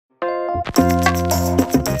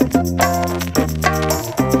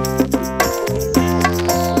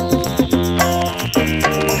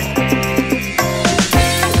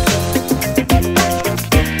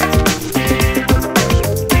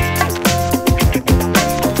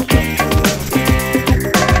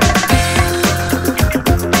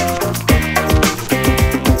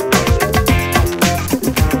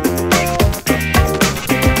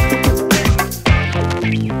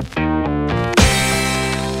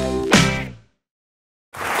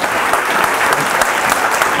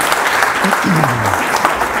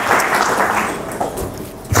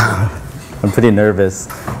I'm pretty nervous.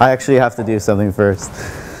 I actually have to do something first.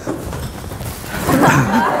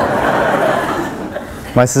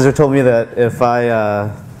 My sister told me that if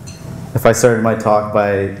I started my talk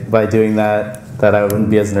by doing that I wouldn't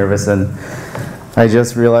be as nervous, and I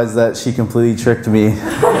just realized that she completely tricked me.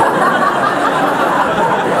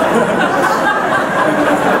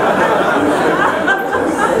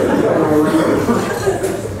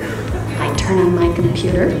 I turn on my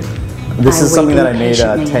computer. This is something that I made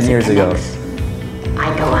 10 years ago.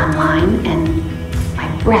 I go online and my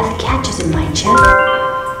breath catches in my chest.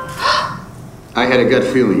 I had a gut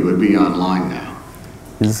feeling you would be online now.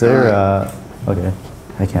 Is there, okay,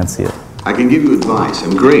 I can't see it. I can give you advice.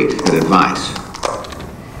 I'm great at advice.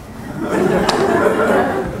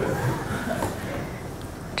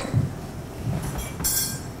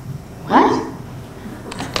 What?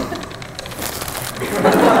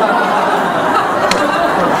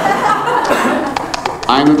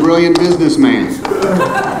 I'm a brilliant businessman.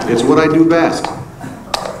 It's what I do best.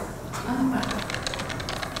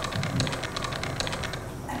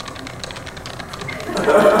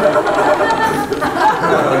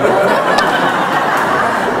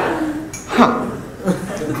 Huh.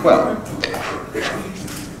 Well.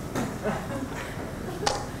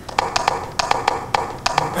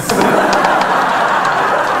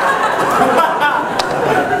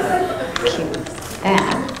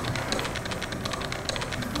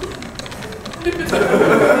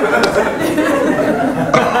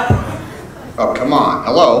 Oh, come on.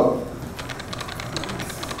 Hello?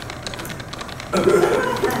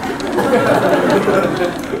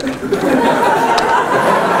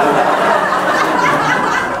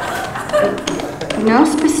 No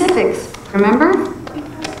specifics, remember?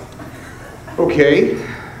 Okay.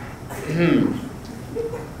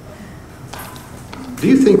 Do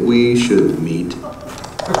you think we should meet?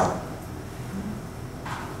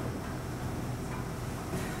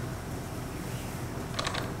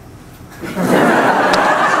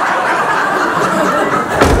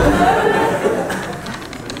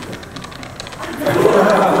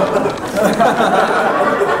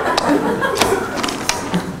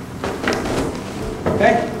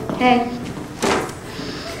 Hey. Hey.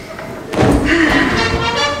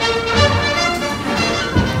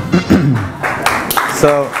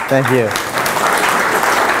 So, thank you.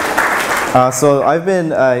 So I've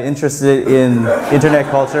been interested in internet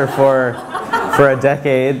culture for a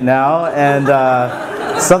decade now, and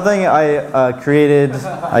something I created,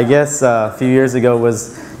 I guess, a few years ago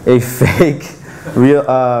was a fake real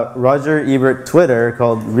Roger Ebert Twitter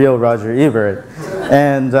called Real Roger Ebert.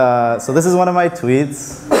 And so this is one of my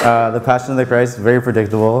tweets, The Passion of the Christ, very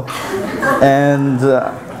predictable. And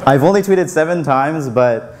I've only tweeted 7 times,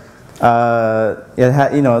 but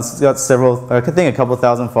it's got several, I think a couple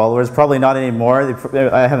thousand followers, probably not anymore.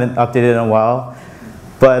 I haven't updated in a while.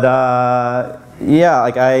 But yeah,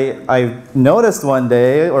 like I noticed one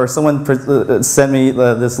day, or someone sent me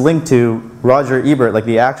this link to Roger Ebert, like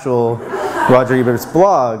the actual Roger Ebert's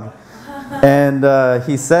blog. And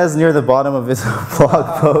he says near the bottom of his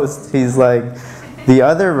blog post, he's like, the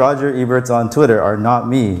other Roger Eberts on Twitter are not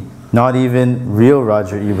me, not even real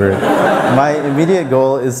Roger Ebert. My immediate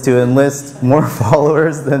goal is to enlist more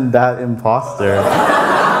followers than that imposter.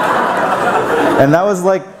 And that was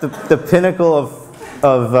like the pinnacle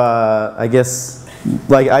of I guess,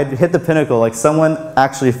 like I'd hit the pinnacle, like someone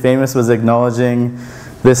actually famous was acknowledging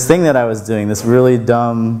this thing that I was doing, this really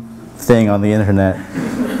dumb thing on the internet.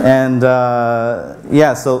 And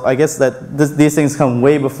yeah, so I guess that these things come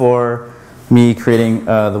way before me creating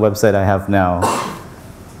the website I have now.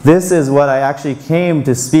 This is what I actually came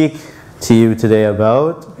to speak to you today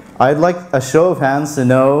about. I'd like a show of hands to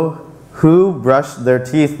know who brushed their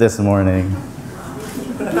teeth this morning.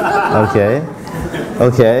 Okay,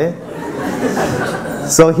 okay.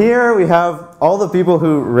 So here we have all the people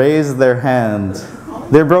who raised their hand.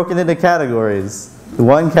 They're broken into categories.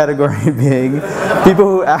 One category being people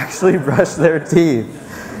who actually brush their teeth.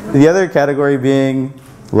 The other category being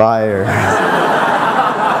liars.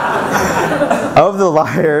 Of the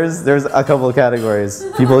liars, there's a couple of categories.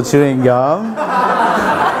 People chewing gum,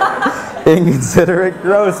 inconsiderate,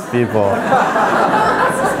 gross people.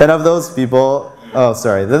 And of those people,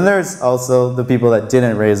 then there's also the people that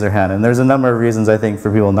didn't raise their hand. And there's a number of reasons, I think,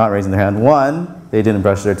 for people not raising their hand. One, they didn't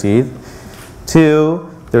brush their teeth. Two,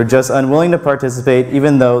 they're just unwilling to participate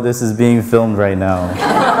even though this is being filmed right now.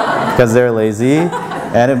 Because they're lazy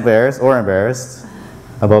and embarrassed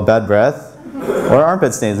about bad breath or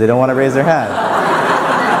armpit stains. They don't want to raise their hand.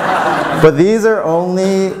 But these are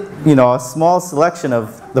only, a small selection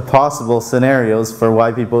of the possible scenarios for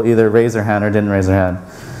why people either raise their hand or didn't raise their hand.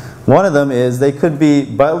 One of them is they could be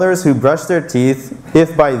butlers who brush their teeth,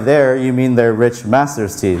 if by their you mean their rich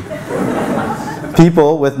master's teeth.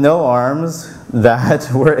 People with no arms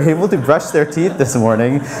that were able to brush their teeth this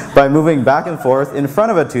morning by moving back and forth in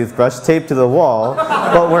front of a toothbrush taped to the wall,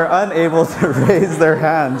 but were unable to raise their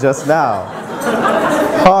hand just now.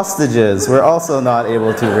 Hostages were also not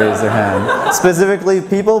able to raise their hand. Specifically,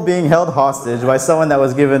 people being held hostage by someone that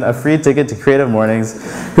was given a free ticket to Creative Mornings,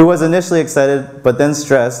 who was initially excited but then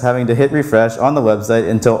stressed, having to hit refresh on the website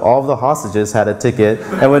until all of the hostages had a ticket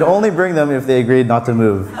and would only bring them if they agreed not to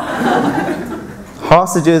move.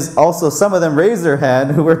 Hostages, also some of them raised their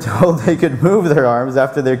hand, who were told they could move their arms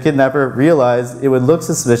after their kidnapper realized it would look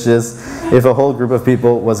suspicious if a whole group of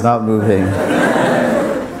people was not moving.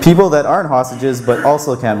 People that aren't hostages but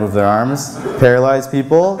also can't move their arms. Paralyzed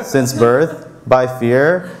people since birth, by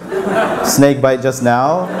fear, snake bite just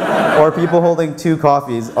now, or people holding 2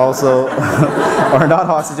 coffees also are not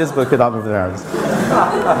hostages but could not move their arms.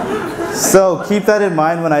 So keep that in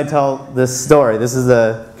mind when I tell this story. This is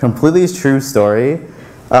a completely true story.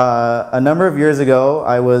 A number of years ago,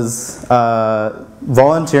 I was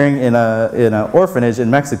volunteering in an orphanage in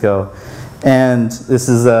Mexico, and this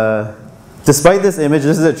is despite this image,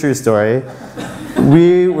 this is a true story.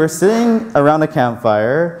 We were sitting around a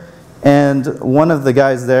campfire, and one of the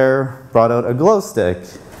guys there brought out a glow stick,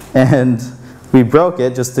 and we broke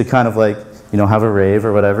it just to kind of like, have a rave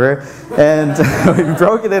or whatever, and we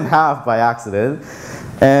broke it in half by accident,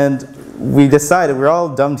 and we decided, we're all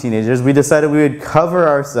dumb teenagers, we decided we would cover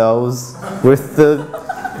ourselves with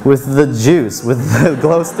the juice, with the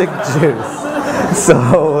glow stick juice.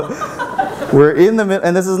 So we're in the middle,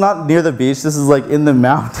 and this is not near the beach, this is like in the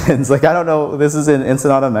mountains. Like, I don't know, this is in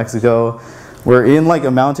Ensenada, Mexico. We're in like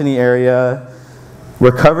a mountainy area.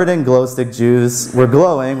 We're covered in glow stick juice. We're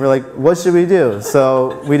glowing. We're like, what should we do?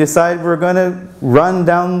 So we decide we're going to run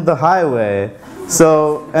down the highway.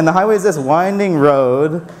 And the highway is this winding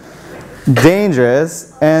road,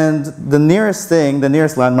 dangerous, and the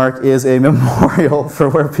nearest landmark is a memorial for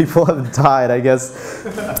where people have died, I guess,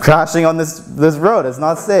 crashing on this road. It's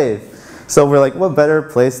not safe. So we're like, what better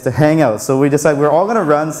place to hang out? So we decide we're all going to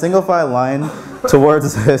run single file line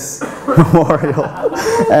towards this memorial.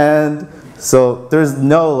 And so there's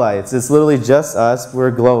no lights. It's literally just us.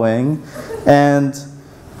 We're glowing. And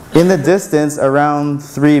in the distance, around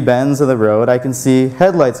 3 bends of the road, I can see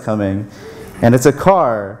headlights coming. And it's a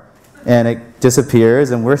car. And it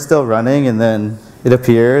disappears, and we're still running, and then it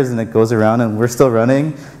appears, and it goes around, and we're still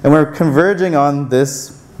running. And we're converging on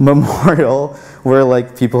this memorial where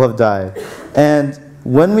like people have died. And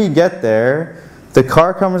when we get there, the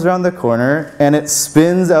car comes around the corner, and it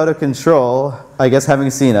spins out of control, I guess having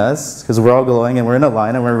seen us, because we're all glowing, and we're in a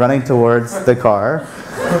line, and we're running towards the car.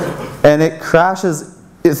 And it crashes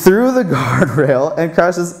through the guardrail and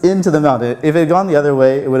crashes into the mountain. If it had gone the other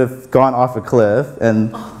way, it would have gone off a cliff,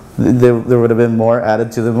 and there would have been more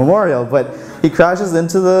added to the memorial. But he crashes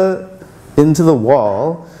into the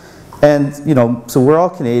wall, and so we're all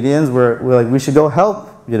Canadians. We're like, we should go help.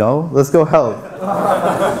 Let's go help.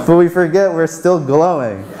 But we forget we're still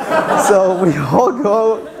glowing. So we all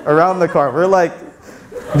go around the car. We're like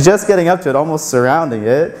just getting up to it, almost surrounding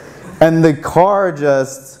it, and the car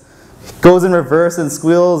just goes in reverse and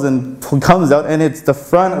squeals and comes out, and it's the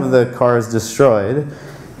front of the car is destroyed,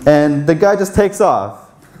 and the guy just takes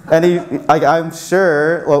off. And I'm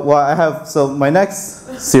sure, so my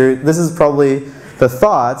next series, this is probably the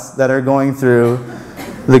thoughts that are going through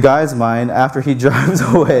the guy's mind after he drives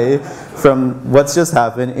away from what's just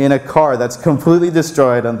happened in a car that's completely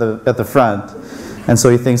destroyed at the front. And so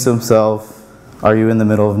he thinks to himself, are you in the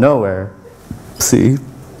middle of nowhere? See?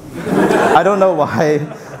 I don't know why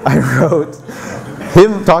I wrote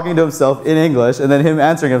him talking to himself in English and then him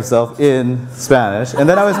answering himself in Spanish. And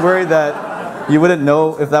then I was worried that you wouldn't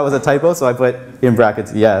know if that was a typo, so I put in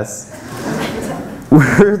brackets, yes.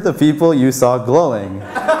 Were the people you saw glowing?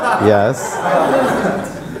 Yes.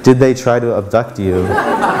 Did they try to abduct you?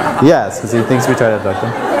 Yes, because he thinks we tried to abduct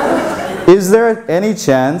him. Is there any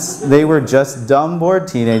chance they were just dumb, bored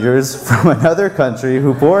teenagers from another country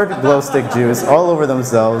who poured glow stick juice all over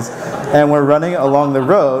themselves and were running along the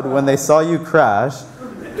road when they saw you crash?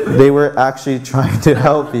 They were actually trying to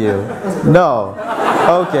help you. No.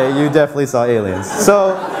 Okay, you definitely saw aliens.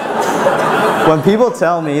 So, when people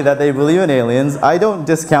tell me that they believe in aliens, I don't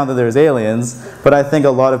discount that there's aliens, but I think a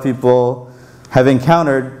lot of people have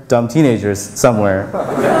encountered dumb teenagers somewhere.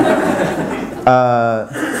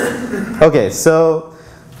 Okay, so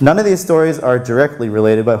none of these stories are directly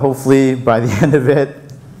related, but hopefully by the end of it,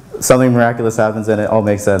 something miraculous happens and it all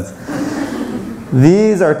makes sense.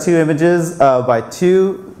 These are two images by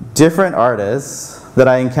two different artists that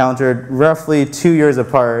I encountered roughly 2 years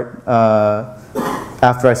apart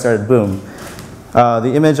after I started Boom.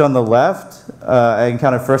 The image on the left, I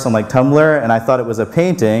encountered first on like Tumblr, and I thought it was a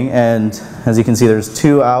painting, and as you can see there's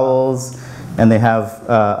two owls, and they have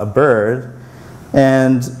a bird.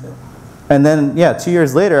 And then, yeah, 2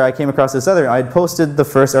 years later I came across this other, I'd posted the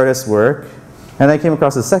first artist's work, and I came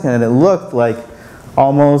across the second, and it looked like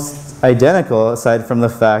almost identical, aside from the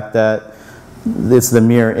fact that it's the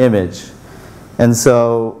mirror image. And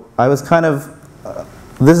so I was kind of,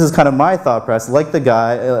 this is kind of my thought process, like the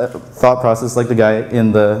guy,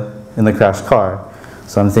 in the crashed car.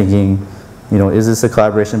 So I'm thinking, you know, is this a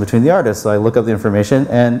collaboration between the artists? So I look up the information,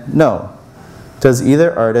 and no. Does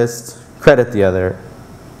either artist credit the other?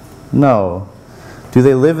 No. Do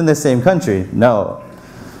they live in the same country? No.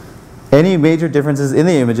 Any major differences in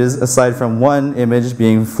the images, aside from one image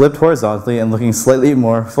being flipped horizontally and looking slightly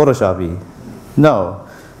more Photoshop-y? No.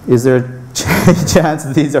 Is there a chance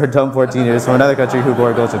that these are dumb 14-years from another country who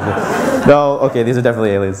bore ghost ships? No, okay, these are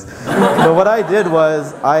definitely aliens. But what I did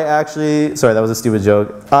was, I actually, sorry, that was a stupid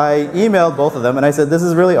joke. I emailed both of them and I said, this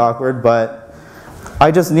is really awkward, but I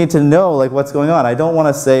just need to know like what's going on. I don't want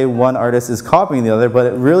to say one artist is copying the other, but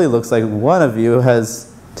it really looks like one of you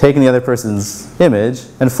has taken the other person's image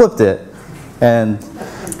and flipped it. And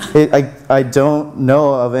I don't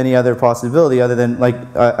know of any other possibility other than, like,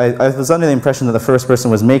 I was under the impression that the first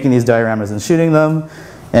person was making these dioramas and shooting them,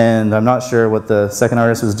 and I'm not sure what the second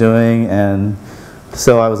artist was doing, and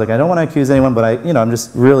so I was like, I don't want to accuse anyone, but I'm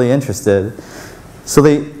just really interested. So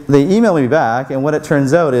they emailed me back, and what it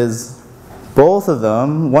turns out is both of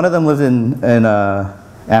them, one of them lived in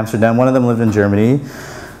Amsterdam, one of them lived in Germany.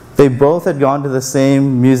 They both had gone to the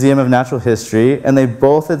same Museum of Natural History, and they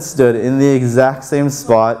both had stood in the exact same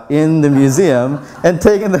spot in the museum and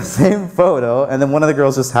taken the same photo, and then one of the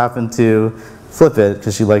girls just happened to flip it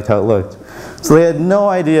because she liked how it looked. So they had no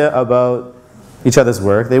idea about each other's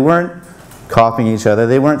work. They weren't copying each other.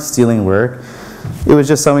 They weren't stealing work. It was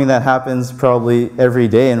just something that happens probably every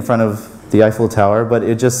day in front of the Eiffel Tower, but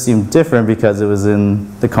it just seemed different because it was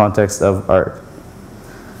in the context of art.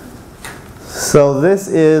 So this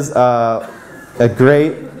is a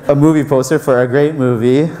movie poster for a great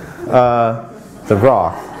movie, The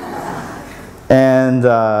Rock. And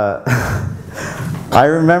I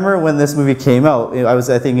remember when this movie came out, I was,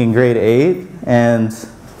 I think, in grade 8, and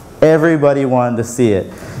everybody wanted to see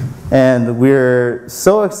it. And we were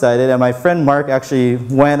so excited, and my friend Mark actually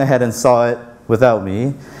went ahead and saw it without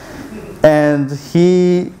me. And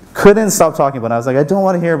he couldn't stop talking about it. I was like, I don't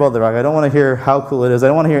want to hear about The Rock. I don't want to hear how cool it is. I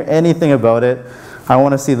don't want to hear anything about it. I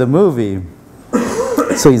want to see the movie.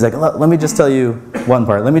 So he's like, let me just tell you one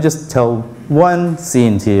part. Let me just tell one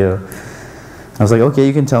scene to you. I was like, okay,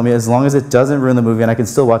 you can tell me as long as it doesn't ruin the movie and I can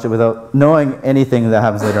still watch it without knowing anything that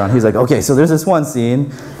happens later on. He's like, okay, so there's this one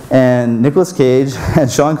scene, and Nicolas Cage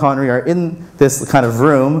and Sean Connery are in this kind of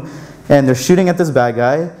room, and they're shooting at this bad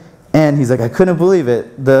guy. And he's like, I couldn't believe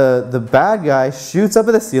it. The bad guy shoots up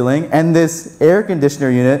at the ceiling, and this air conditioner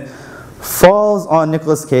unit falls on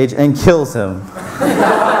Nicolas Cage and kills him.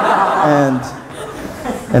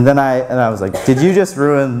 and then I was like, did you just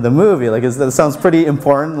ruin the movie? Like, that sounds pretty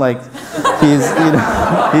important. Like, he's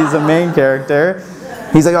a main character.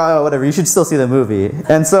 He's like, oh, whatever. You should still see the movie.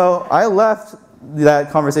 And so I left that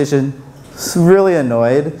conversation really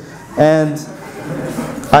annoyed, and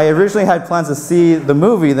I originally had plans to see the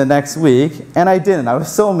movie the next week, and I didn't. I was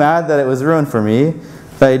so mad that it was ruined for me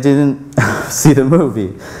that I didn't see the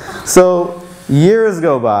movie. So years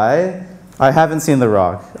go by, I haven't seen The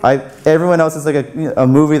Rock. Everyone else is like a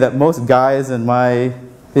movie that most guys in my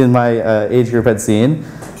age group had seen,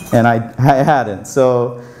 and I hadn't.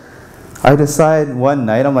 So I decide one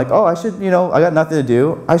night, I'm like, oh, I should, I got nothing to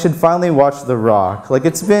do. I should finally watch The Rock. Like,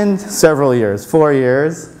 it's been several years, 4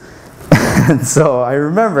 years. And so I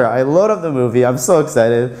remember, I load up the movie, I'm so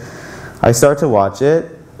excited. I start to watch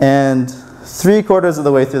it, and 3/4 of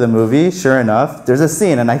the way through the movie, sure enough, there's a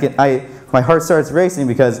scene, and my heart starts racing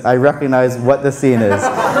because I recognize what the scene is.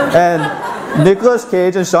 And Nicolas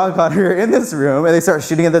Cage and Sean Connery are in this room, and they start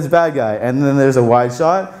shooting at this bad guy. And then there's a wide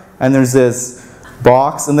shot, and there's this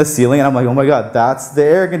box in the ceiling, and I'm like, oh my god, that's the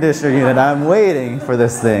air conditioner unit. I'm waiting for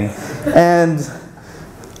this thing. And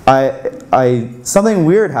something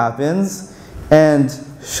weird happens, and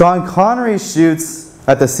Sean Connery shoots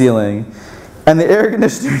at the ceiling, and the air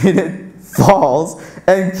conditioner unit falls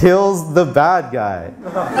and kills the bad guy.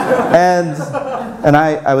 And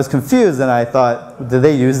I was confused, and I thought, did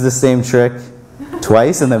they use the same trick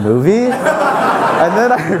twice in the movie? And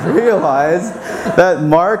then I realized that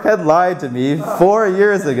Mark had lied to me 4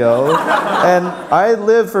 years ago, and I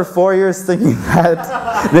lived for 4 years thinking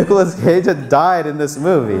that Nicolas Cage had died in this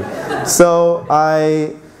movie. So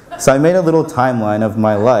I made a little timeline of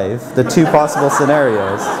my life, the two possible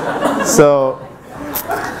scenarios. So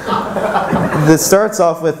this starts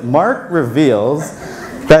off with Mark reveals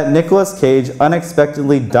that Nicolas Cage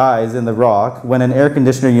unexpectedly dies in The Rock when an air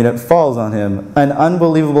conditioner unit falls on him. An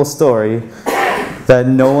unbelievable story that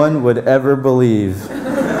no one would ever believe.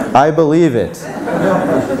 I believe it.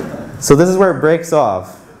 So this is where it breaks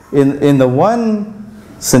off. In the one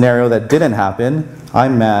scenario that didn't happen,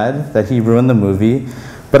 I'm mad that he ruined the movie,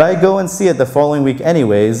 but I go and see it the following week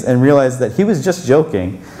anyways and realize that he was just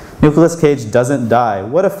joking. Nicolas Cage doesn't die.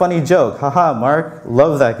 What a funny joke. Haha, Mark,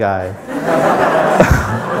 love that guy.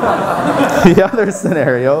 The other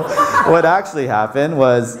scenario, what actually happened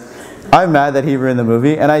was, I'm mad that he ruined the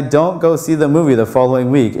movie, and I don't go see the movie the following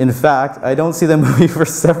week. In fact, I don't see the movie for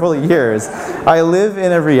several years. I live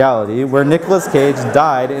in a reality where Nicolas Cage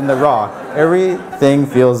died in The Rock. Everything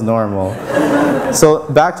feels normal. So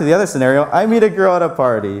back to the other scenario, I meet a girl at a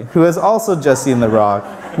party who has also just seen The Rock.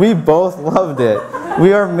 We both loved it.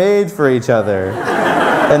 We are made for each other.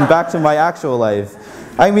 And back to my actual life.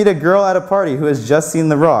 I meet a girl at a party who has just seen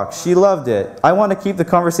The Rock. She loved it. I want to keep the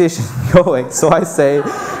conversation going, so I say,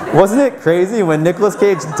 wasn't it crazy when Nicolas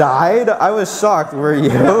Cage died? I was shocked, were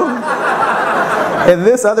you? In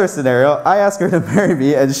this other scenario, I ask her to marry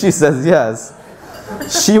me, and she says yes.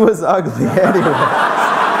 She was ugly anyway.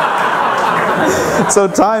 So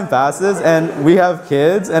time passes, and we have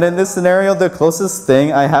kids, and in this scenario, the closest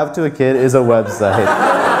thing I have to a kid is a website.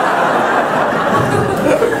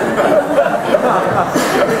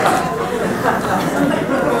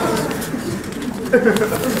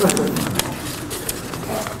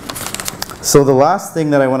 So the last thing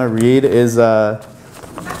that I want to read is,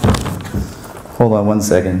 hold on one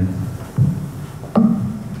second.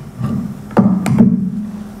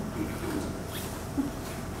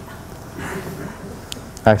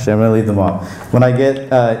 Actually, I'm going to leave them off. When I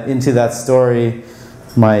get into that story,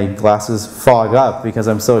 my glasses fog up because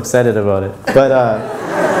I'm so excited about it. But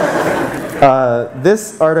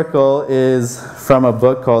this article is from a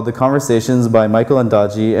book called The Conversations by Michael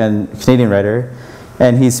Ondaatje, and Canadian writer.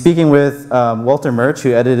 And he's speaking with Walter Murch,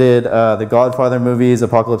 who edited the Godfather movies,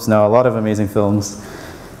 Apocalypse Now, a lot of amazing films.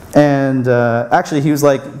 And actually, he was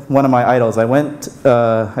like one of my idols.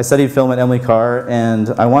 I studied film at Emily Carr, and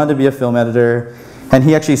I wanted to be a film editor. And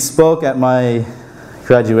he actually spoke at my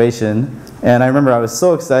graduation. And I remember I was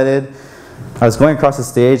so excited. I was going across the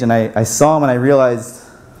stage, and I saw him, and I realized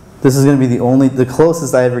this is going to be the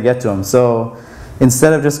closest I ever get to him. So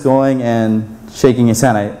instead of just going and shaking his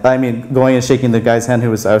hand, going and shaking the guy's hand I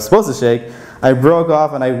was supposed to shake, I broke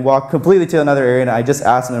off and I walked completely to another area, and I just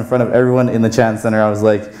asked him in front of everyone in the Chan Center. I was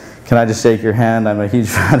like, can I just shake your hand? I'm a huge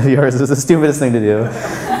fan of yours. It was the stupidest thing to do.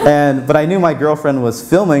 But I knew my girlfriend was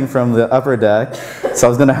filming from the upper deck, so I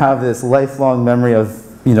was going to have this lifelong memory of,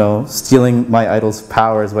 stealing my idol's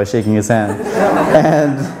powers by shaking his hand.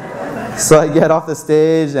 And so I get off the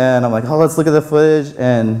stage, and I'm like, oh, let's look at the footage.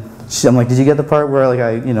 And I'm like, did you get the part where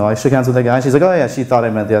I shook hands with the guy? And she's like, oh yeah, she thought I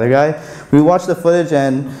meant the other guy. We watched the footage,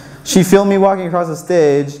 and she filmed me walking across the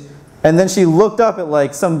stage, and then she looked up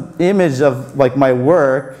at some image of my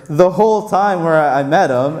work the whole time where I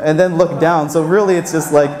met him, and then looked down. So really, it's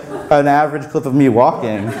just an average clip of me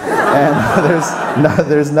walking, and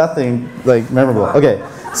there's nothing memorable. Okay,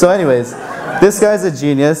 so anyways, this guy's a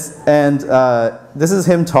genius, and this is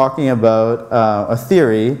him talking about a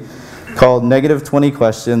theory called negative 20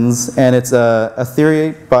 questions, and it's a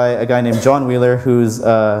theory by a guy named John Wheeler, who's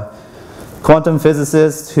a quantum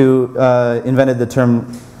physicist who invented the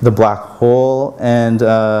term the black hole, and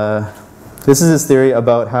this is his theory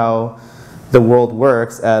about how the world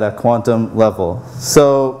works at a quantum level.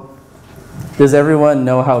 So does everyone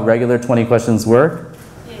know how regular 20 questions work?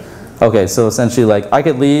 Yeah. Okay, so essentially I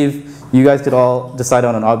could leave, you guys could all decide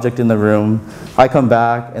on an object in the room, I come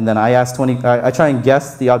back, and then I ask I try and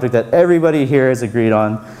guess the object that everybody here has agreed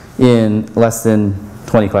on in less than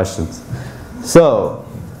 20 questions. So,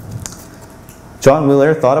 John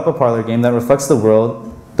Wheeler thought up a parlor game that reflects the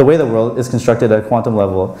way the world is constructed at a quantum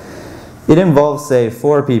level. It involves, say,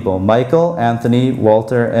 4 people, Michael, Anthony,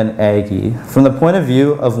 Walter, and Aggie. From the point of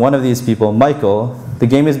view of one of these people, Michael, the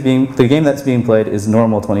game that's being played is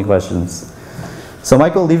normal 20 questions. So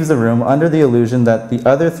Michael leaves the room under the illusion that the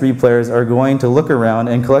other 3 players are going to look around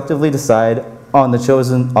and collectively decide on the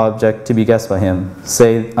chosen object to be guessed by him,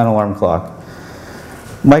 say an alarm clock.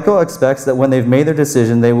 Michael expects that when they've made their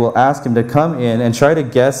decision, they will ask him to come in and try to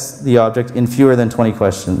guess the object in fewer than 20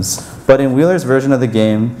 questions. But in Wheeler's version of the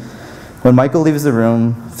game, when Michael leaves the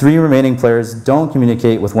room, 3 remaining players don't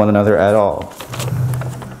communicate with one another at all.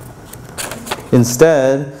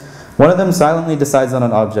 Instead, one of them silently decides on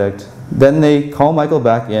an object. Then they call Michael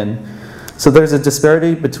back in. So there's a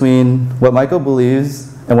disparity between what Michael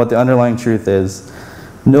believes and what the underlying truth is.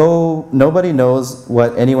 Nobody knows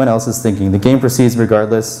what anyone else is thinking. The game proceeds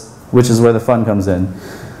regardless, which is where the fun comes in.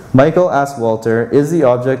 Michael asks Walter, is the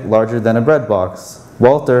object larger than a bread box?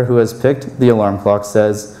 Walter, who has picked the alarm clock,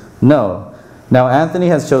 says, no. Now Anthony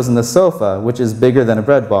has chosen the sofa, which is bigger than a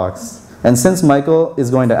bread box. And since Michael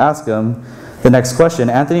is going to ask him the next question,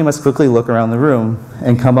 Anthony must quickly look around the room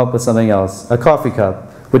and come up with something else, a coffee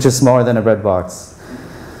cup, which is smaller than a bread box.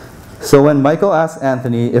 So when Michael asks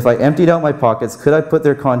Anthony, if I emptied out my pockets, could I put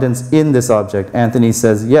their contents in this object? Anthony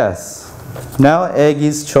says yes. Now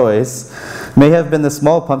Aggie's choice may have been the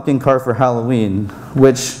small pumpkin car for Halloween,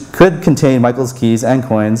 which could contain Michael's keys and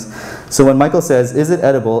coins. So when Michael says, is it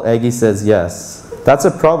edible? Aggie says yes. That's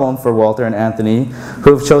a problem for Walter and Anthony,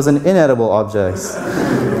 who have chosen inedible objects.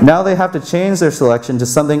 Now they have to change their selection to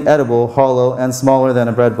something edible, hollow, and smaller than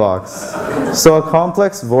a bread box. So a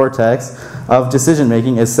complex vortex of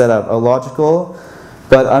decision-making is set up, a logical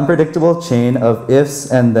but unpredictable chain of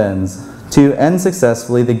ifs and thens. To end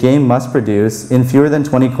successfully, the game must produce, in fewer than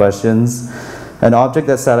 20 questions, an object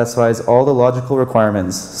that satisfies all the logical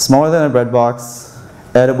requirements, smaller than a bread box,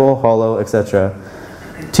 edible, hollow, etc.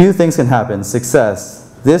 2 things can happen.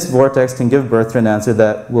 Success. This vortex can give birth to an answer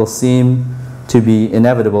that will seem to be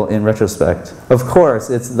inevitable in retrospect. Of course,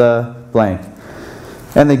 it's the blank.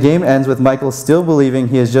 And the game ends with Michael still believing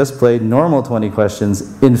he has just played normal 20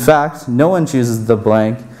 questions. In fact, no one chooses the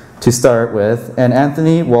blank to start with, and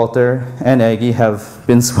Anthony, Walter, and Aggie have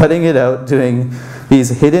been sweating it out doing these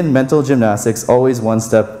hidden mental gymnastics, always one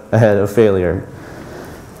step ahead of failure.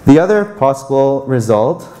 The other possible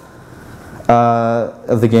result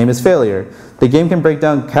of the game is failure. The game can break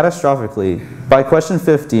down catastrophically. By question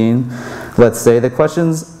 15, let's say, the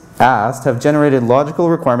questions asked have generated logical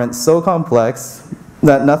requirements so complex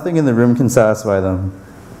that nothing in the room can satisfy them.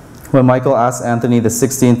 When Michael asks Anthony the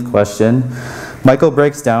 16th question, Michael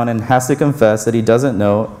breaks down and has to confess that he doesn't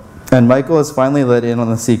know, and Michael is finally let in on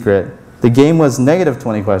the secret. The game was negative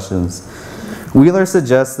 20 questions. Wheeler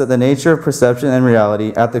suggests that the nature of perception and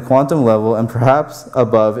reality at the quantum level and perhaps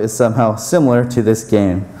above is somehow similar to this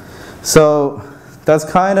game. So that's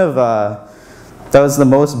kind of, that was the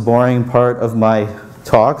most boring part of my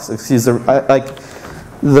talks. I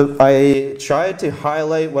tried to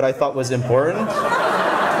highlight what I thought was important,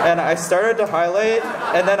 and I started to highlight,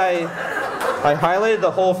 and then I highlighted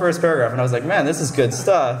the whole first paragraph, and I was like, man, this is good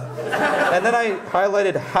stuff. And then I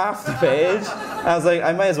highlighted half the page, and I was like,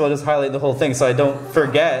 I might as well just highlight the whole thing so I don't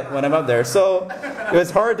forget when I'm up there. So it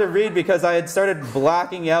was hard to read because I had started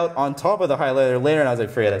blacking out on top of the highlighter later, and I was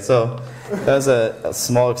like, forget it. So that was a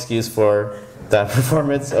small excuse for that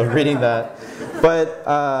performance of reading that.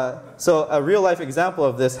 But so a real life example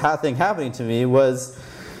of this thing happening to me was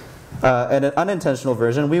an unintentional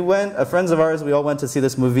version. Friends of ours, we all went to see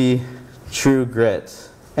this movie, True Grit,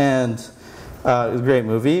 and it was a great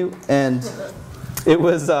movie, and it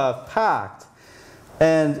was packed,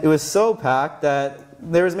 and it was so packed that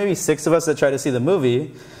there was maybe 6 of us that tried to see the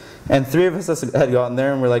movie, and 3 of us had gotten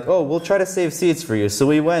there, and we're like, oh, we'll try to save seats for you. So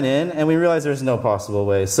we went in, and we realized there's no possible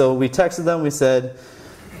way. So we texted them, we said,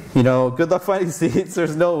 you know, good luck finding seats,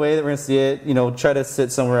 there's no way that we're going to see it, you know, try to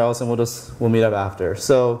sit somewhere else, and we'll meet up after.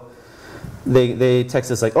 So they text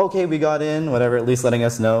us like, okay, we got in, whatever, at least letting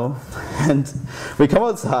us know. And we come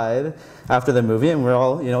outside after the movie, and we're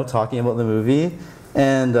all, you know, talking about the movie,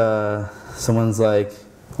 and someone's like,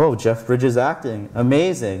 oh, Jeff Bridges acting,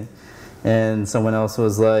 amazing. And someone else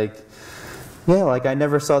was like, yeah, like I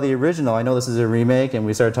never saw the original, I know this is a remake, and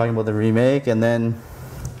we started talking about the remake, and then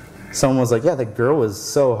someone was like, yeah, the girl was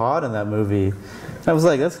so hot in that movie. And I was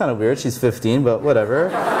like, that's kind of weird, she's 15, but whatever.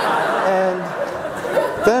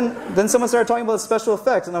 And then someone started talking about special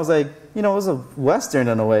effects, and I was like, you know, it was a Western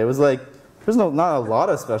in a way. It was like, there's not a lot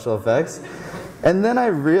of special effects. And then I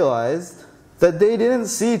realized that they didn't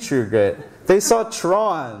see True Grit. They saw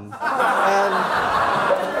Tron. And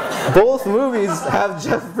both movies have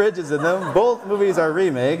Jeff Bridges in them. Both movies are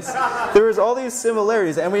remakes. There was all these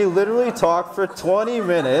similarities, and we literally talked for 20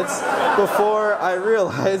 minutes before I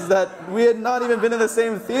realized that we had not even been in the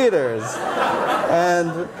same theaters.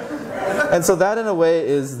 And so that, in a way,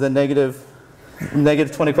 is the negative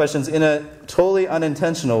 20 questions in a totally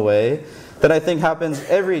unintentional way that I think happens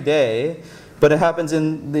every day, but it happens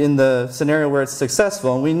in the scenario where it's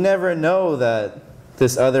successful, and we never know that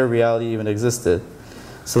this other reality even existed.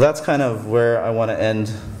 So that's kind of where I want to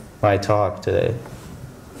end my talk today.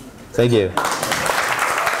 Thank you.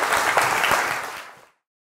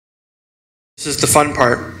 This is the fun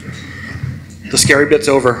part. The scary bit's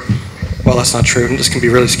over. Well, that's not true. This can be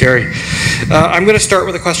really scary. I'm going to start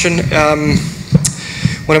with a question.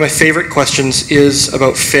 One of my favorite questions is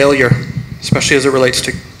about failure, especially as it relates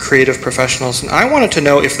to creative professionals. And I wanted to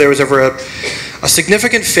know if there was ever a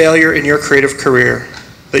significant failure in your creative career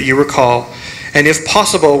that you recall, and if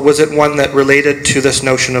possible, was it one that related to this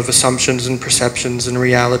notion of assumptions and perceptions and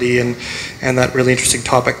reality and that really interesting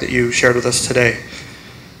topic that you shared with us today?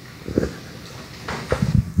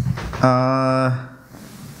 I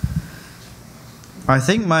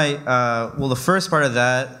think well, the first part of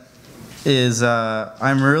that is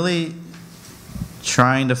I'm really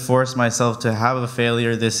trying to force myself to have a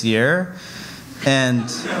failure this year. And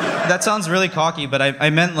that sounds really cocky, but I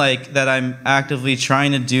meant like that I'm actively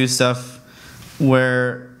trying to do stuff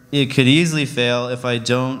where it could easily fail if I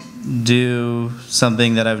don't do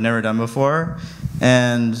something that I've never done before.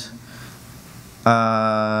 And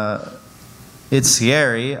it's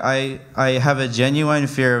scary. I have a genuine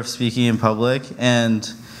fear of speaking in public,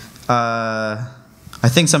 and I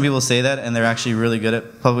think some people say that and they're actually really good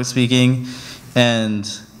at public speaking. And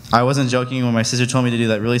I wasn't joking when my sister told me to do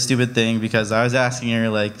that really stupid thing, because I was asking her,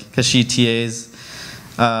 like, because she TAs,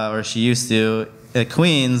 or she used to, at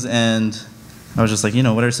Queen's, and I was just like,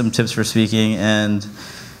 what are some tips for speaking? And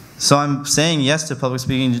so I'm saying yes to public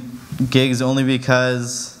speaking gigs only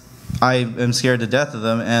because I am scared to death of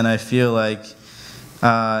them, and I feel like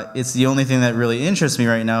it's the only thing that really interests me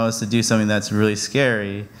right now is to do something that's really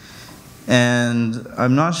scary. And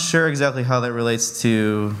I'm not sure exactly how that relates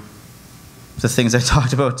to the things I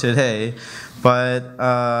talked about today, but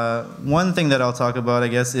one thing that I'll talk about, I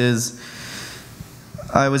guess, is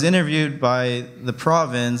I was interviewed by the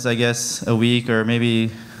province, I guess, a week or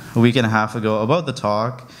maybe a week and a half ago about the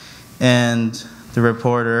talk, and the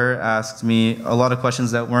reporter asked me a lot of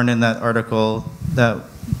questions that weren't in that article that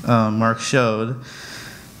Mark showed.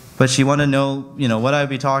 But she wanted to know, what I'd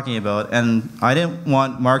be talking about. And I didn't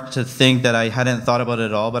want Mark to think that I hadn't thought about it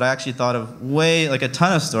at all, but I actually thought of a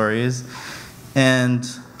ton of stories. And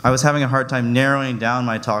I was having a hard time narrowing down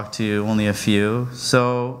my talk to only a few.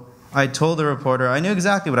 So I told the reporter I knew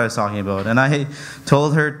exactly what I was talking about. And I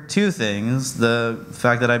told her two things: the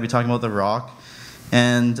fact that I'd be talking about The Rock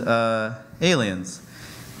and aliens.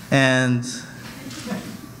 And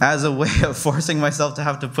as a way of forcing myself to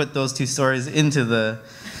have to put those two stories into the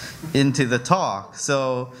talk.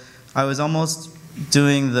 So I was almost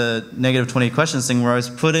doing the negative 20 questions thing where I was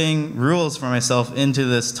putting rules for myself into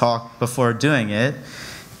this talk before doing it.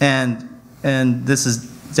 And this has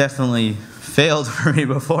definitely failed for me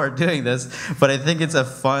before doing this, but I think it's a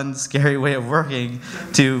fun, scary way of working,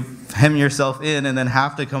 to hem yourself in and then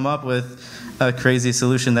have to come up with a crazy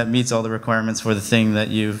solution that meets all the requirements for the thing that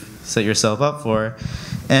you've set yourself up for.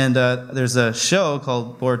 And there's a show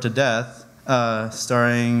called Bored to Death,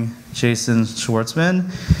 starring Jason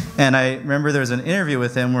Schwartzman, and I remember there was an interview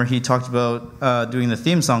with him where he talked about doing the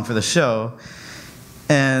theme song for the show.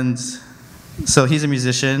 And so he's a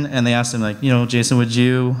musician, and they asked him, like, Jason, would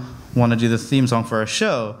you want to do the theme song for our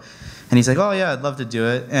show? And he's like, oh yeah, I'd love to do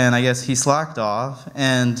it. And I guess he slacked off,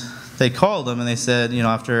 and they called him and they said,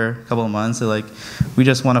 after a couple of months, they're like, we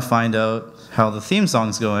just want to find out how the theme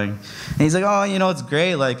song's going. And he's like, oh, it's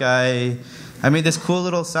great, like I made this cool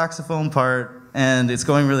little saxophone part, and it's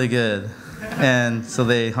going really good. And so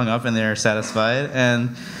they hung up, and they're satisfied.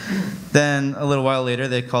 And then a little while later,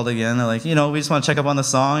 they called again. They're like, we just want to check up on the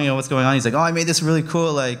song. What's going on? He's like, oh, I made this really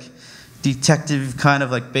cool, like, detective kind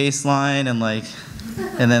of like bass line, and like,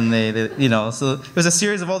 and then they so it was a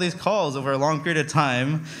series of all these calls over a long period of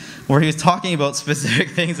time where he was talking about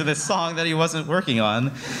specific things in this song that he wasn't working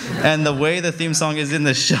on. And the way the theme song is in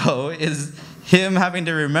the show is him having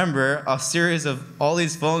to remember a series of all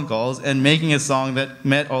these phone calls and making a song that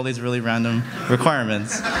met all these really random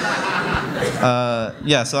requirements. So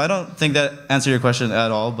I don't think that answered your question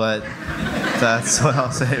at all, but that's what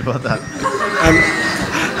I'll say about that.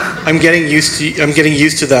 I'm getting used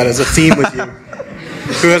to that as a theme with you.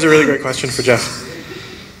 Who has a really great question for Jeff?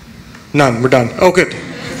 None. We're done. Oh, good.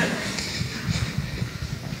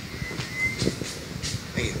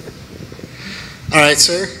 All right,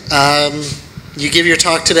 sir. You give your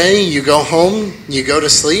talk today, you go home, you go to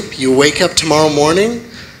sleep, you wake up tomorrow morning,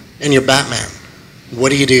 and you're Batman. What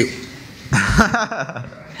do you do?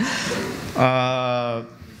 I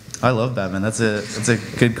love Batman. That's a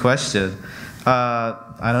good question.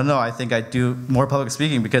 I don't know. I think I do more public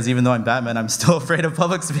speaking because even though I'm Batman, I'm still afraid of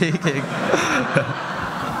public speaking.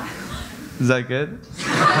 Is that good?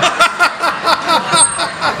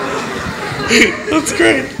 That's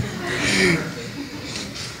great.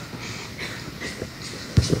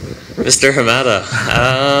 Mr. Hamada,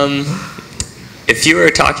 if you were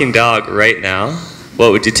a talking dog right now,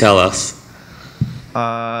 what would you tell us?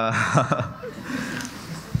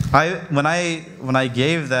 When I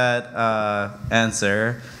gave that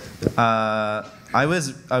answer, I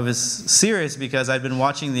was serious because I'd been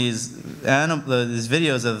watching these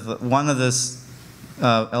videos of one of this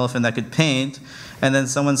elephant that could paint, and then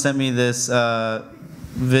someone sent me this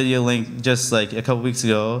video link just like a couple weeks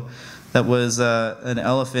ago that was an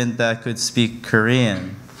elephant that could speak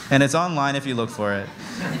Korean, and it's online if you look for it.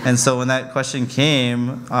 And so when that question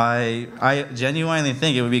came, I genuinely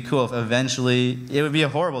think it would be cool if eventually, it would be a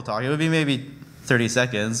horrible talk. It would be maybe 30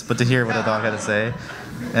 seconds, but to hear what a dog had to say.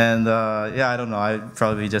 And yeah, I don't know, I'd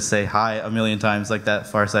probably just say hi a million times, like that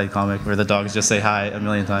Far Side comic where the dogs just say hi a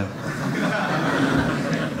million times.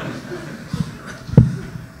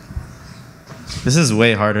 This is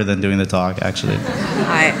way harder than doing the talk, actually.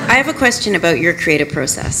 I have a question about your creative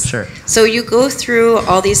process. Sure. So you go through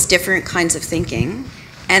all these different kinds of thinking,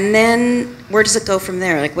 and then where does it go from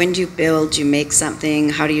there? Like, when do you build? Do you make something?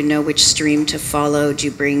 How do you know which stream to follow? Do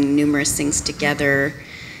you bring numerous things together?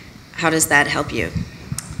 How does that help you?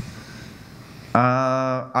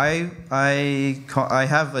 I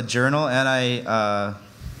have a journal, and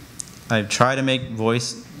I try to make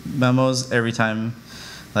voice memos every time.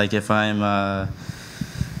 Like if I'm, I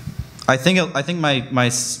think my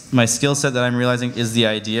skill set that I'm realizing is the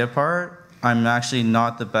idea part. I'm actually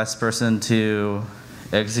not the best person to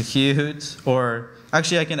execute, or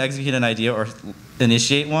actually I can execute an idea or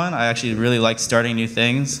initiate one. I actually really like starting new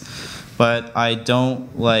things, but I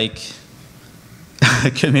don't like,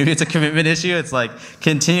 maybe it's a commitment issue. It's like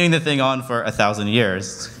continuing the thing on for 1,000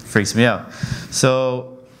 years freaks me out.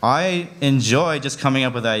 So I enjoy just coming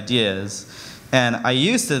up with ideas. And I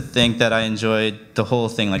used to think that I enjoyed the whole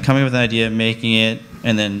thing, like coming up with an idea, making it,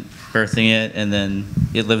 and then birthing it, and then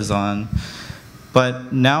it lives on.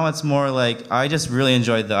 But now it's more like I just really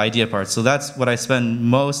enjoyed the idea part. So that's what I spend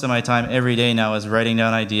most of my time every day now, is writing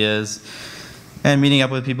down ideas and meeting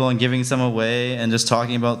up with people and giving some away and just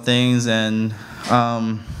talking about things. And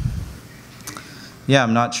yeah,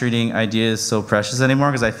 I'm not treating ideas so precious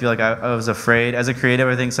anymore because I feel like I was afraid. As a creative,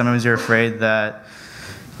 I think sometimes you're afraid that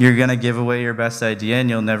you're going to give away your best idea and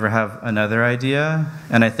you'll never have another idea.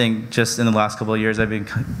 And I think just in the last couple of years,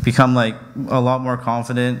 I've become like a lot more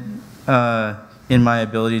confident in my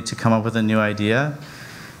ability to come up with a new idea.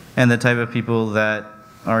 And the type of people that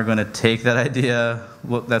are going to take that idea,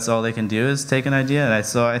 well, that's all they can do is take an idea. And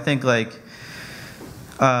so I think like,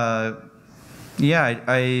 yeah,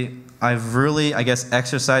 I've really, I guess,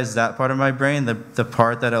 exercised that part of my brain, the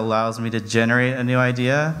part that allows me to generate a new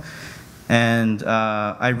idea. And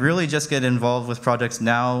I really just get involved with projects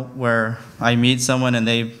now where I meet someone and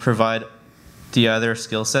they provide the other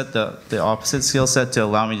skill set, the opposite skill set, to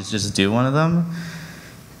allow me to just do one of them.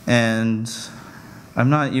 And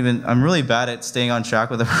I'm really bad at staying on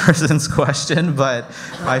track with a person's question, but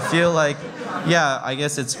I feel like, yeah, I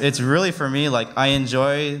guess it's really for me, like I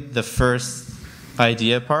enjoy the first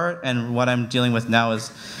idea part, and what I'm dealing with now is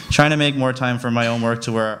trying to make more time for my own work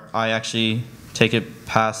to where I actually take it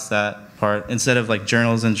past that part, instead of like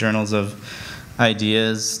journals and journals of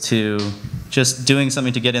ideas, to just doing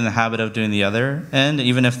something to get in the habit of doing the other end,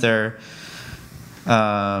 even if they're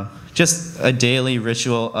just a daily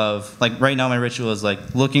ritual of, like right now my ritual is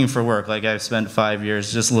like looking for work. Like I've spent 5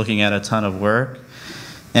 years just looking at a ton of work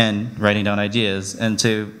and writing down ideas, and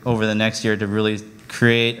to over the next year to really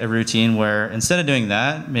create a routine where instead of doing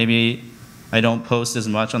that, maybe I don't post as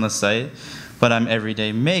much on the site, but I'm every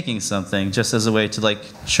day making something, just as a way to like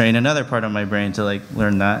train another part of my brain to like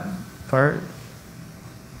learn that part.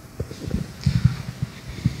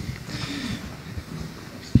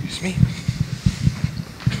 Excuse me.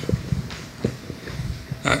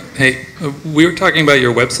 Hey, we were talking about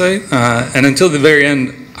your website, and until the very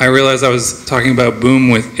end, I realized I was talking about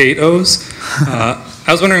Boom with 8 O's. I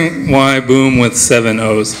was wondering why Boom with 7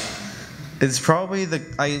 O's. It's probably the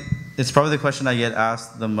question I get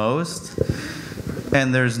asked the most,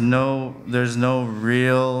 and there's no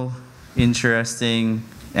real interesting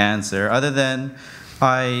answer, other than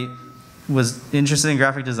I was interested in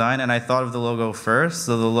graphic design and I thought of the logo first,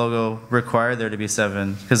 so the logo required there to be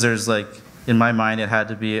 7, because there's like, in my mind it had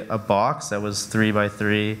to be a box that was 3 by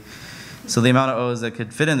 3, so the amount of O's that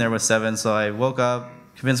could fit in there was 7, so I woke up,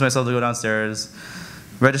 convinced myself to go downstairs,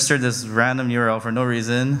 registered this random URL for no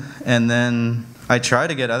reason, and then I tried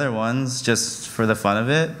to get other ones just for the fun of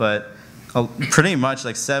it, but pretty much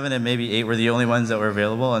like 7 and maybe 8 were the only ones that were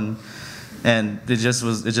available, and it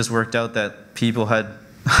just worked out that people had,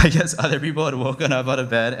 I guess other people had woken up out of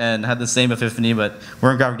bed and had the same epiphany but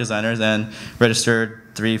weren't graphic designers and registered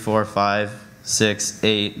 3, 4, 5, 6,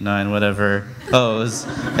 8, 9, whatever O's,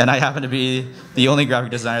 and I happened to be the only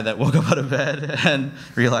graphic designer that woke up out of bed and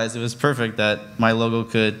realized it was perfect that my logo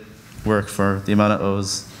could work for the amount of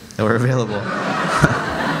O's that were available.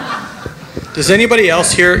 Does anybody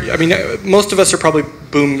else here, I mean, most of us are probably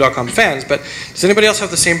boom.com fans, but does anybody else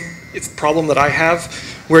have the same problem that I have,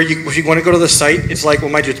 where if you want to go to the site, it's like, well,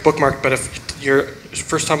 mind you, it's bookmarked, but if you're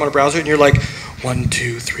first time on a browser and you're like 1,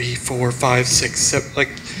 2, 3, 4, 5, 6, 7, like,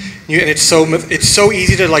 and it's so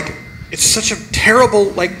easy to like, it's such a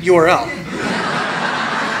terrible like URL.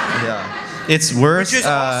 Yeah, it's worse. Which is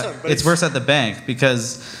awesome, but it's worse at the bank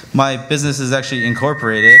because my business is actually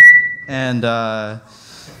incorporated, and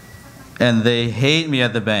they hate me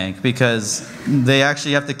at the bank because they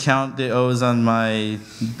actually have to count the O's on my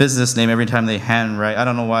business name every time they handwrite. I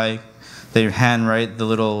don't know why they handwrite the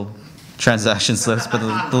little transaction slips, but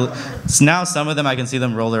now some of them I can see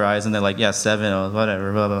them roll their eyes and they're like, yeah, 7 O's,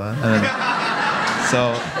 whatever, blah, blah, blah. And then,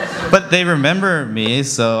 so, but they remember me,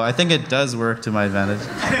 so I think it does work to my advantage.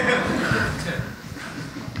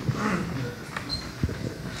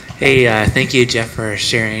 Hey, thank you, Jeff, for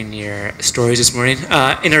sharing your stories this morning.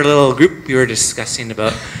 In our little group, we were discussing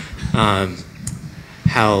about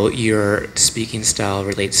how your speaking style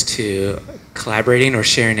relates to collaborating or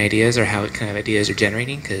sharing ideas, or how kind of ideas are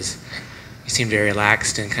generating, because you seem very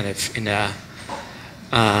relaxed and kind of in a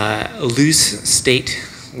loose state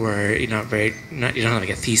where you don't have like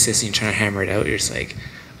a thesis and you're trying to hammer it out. You're just like,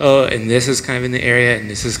 oh, and this is kind of in the area, and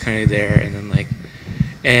this is kind of there, and then like,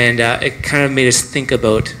 and it kind of made us think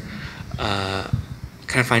about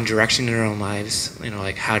kind of find direction in our own lives. You know,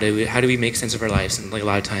 like how do we make sense of our lives? And like a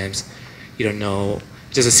lot of times, you don't know.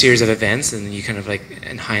 It's just a series of events, and you kind of like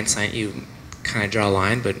in hindsight you kind of draw a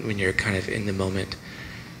line, but when you're kind of in the moment,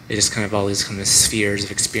 it is kind of all these kind of spheres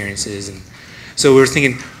of experiences. And so we're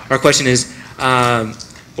thinking, our question is,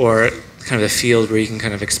 or kind of the field where you can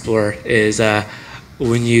kind of explore is,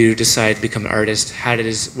 when you decide to become an artist,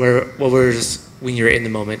 when you're in the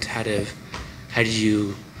moment, how did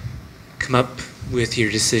you come up with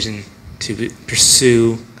your decision to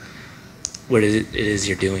pursue what it is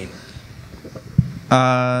you're doing?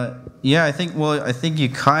 Yeah, I think you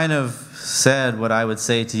kind of said what I would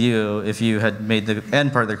say to you if you had made the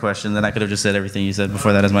end part of the question. Then I could have just said everything you said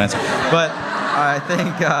before that as my answer. But I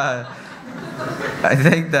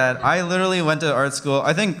think that I literally went to art school.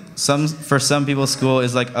 I think for some people, school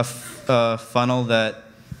is like a funnel that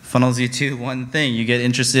funnels you to one thing. You get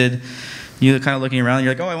interested. You're kind of looking around,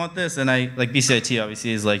 you're like, oh, I want this, and like BCIT obviously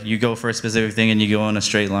is like, you go for a specific thing and you go on a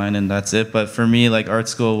straight line and that's it. But for me, like art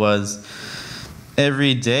school was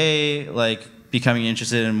every day, like becoming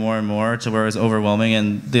interested in more and more to where it was overwhelming,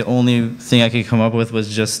 and the only thing I could come up with was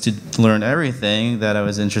just to learn everything that I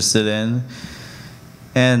was interested in.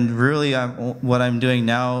 And really, what I'm doing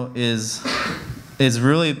now is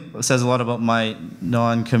really says a lot about my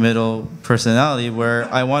non-committal personality,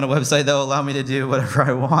 where I want a website that will allow me to do whatever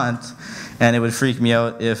I want. And it would freak me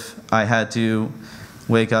out if I had to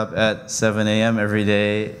wake up at 7 a.m. every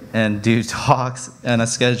day and do talks and a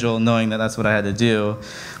schedule knowing that that's what I had to do.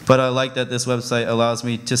 But I like that this website allows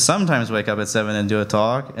me to sometimes wake up at 7 and do a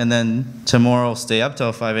talk, and then tomorrow stay up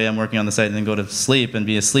till 5 a.m. working on the site and then go to sleep and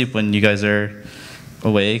be asleep when you guys are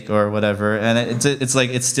awake or whatever. And it's like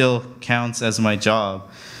it still counts as my job.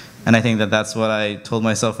 And I think that that's what I told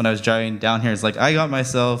myself when I was driving down here. It's like, I got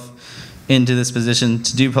myself into this position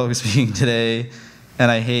to do public speaking today, and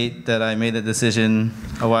I hate that I made that decision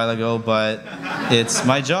a while ago, but it's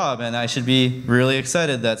my job, and I should be really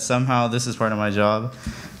excited that somehow this is part of my job.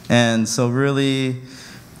 And so really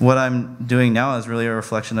what I'm doing now is really a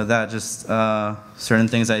reflection of that, just certain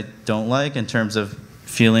things I don't like in terms of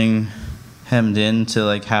feeling hemmed in to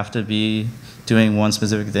like have to be doing one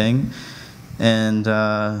specific thing. And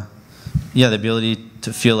yeah, the ability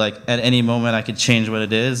to feel like at any moment I could change what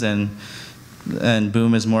it is, and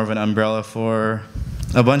Boom is more of an umbrella for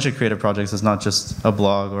a bunch of creative projects. It's not just a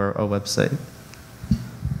blog or a website.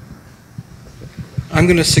 I'm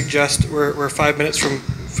going to suggest we're 5 minutes from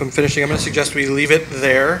from finishing. I'm going to suggest we leave it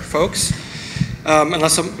there, folks.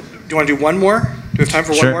 Unless do you want to do one more? Do we have time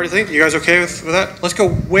for one more, do you think? You guys okay with that? Let's go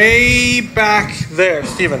way back there,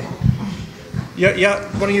 Stephen. Yeah,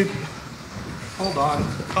 why don't you... Hold on.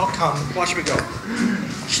 I'll come. Watch me go.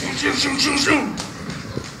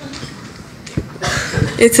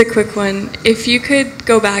 It's a quick one. If you could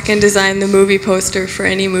go back and design the movie poster for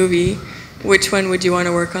any movie, which one would you want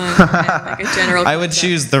to work on? Like a general I would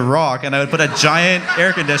choose The Rock, and I would put a giant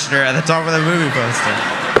air conditioner at the top of the movie poster.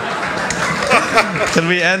 Can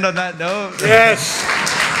we end on that note? Yes.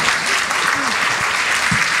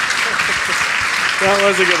 That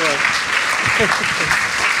was a good one.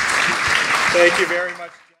 Thank you very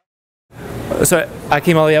much. So I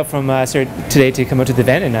came all the way up from today to come out to the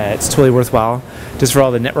event, and it's totally worthwhile just for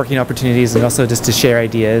all the networking opportunities and also just to share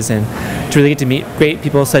ideas and to really get to meet great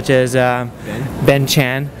people such as Ben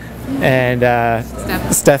Chan and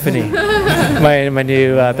Stephanie, my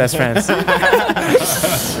new best friends.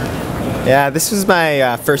 Yeah, this was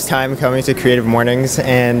my first time coming to Creative Mornings,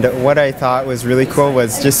 and what I thought was really cool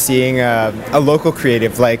was just seeing a local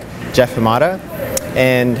creative like Jeff Hamada,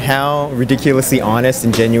 and how ridiculously honest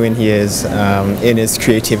and genuine he is in his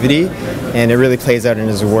creativity, and it really plays out in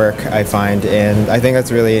his work, I find, and I think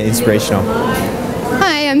that's really inspirational.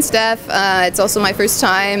 Hi, I'm Steph. It's also my first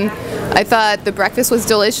time. I thought the breakfast was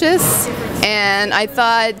delicious, and I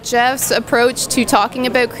thought Jeff's approach to talking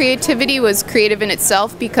about creativity was creative in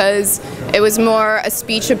itself because it was more a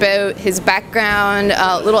speech about his background,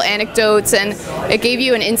 little anecdotes, and it gave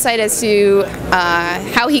you an insight as to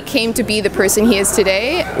how he came to be the person he is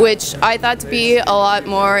today, which I thought to be a lot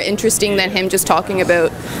more interesting than him just talking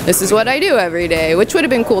about this is what I do every day, which would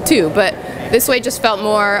have been cool too, but this way just felt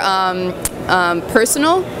more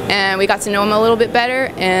personal, and we got to know him a little bit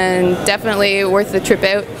better, and definitely worth the trip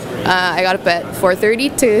out. I got up at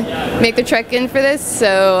 4:30 to make the trek in for this,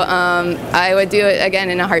 so I would do it again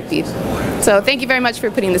in a heartbeat. So thank you very much for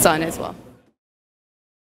putting this on as well.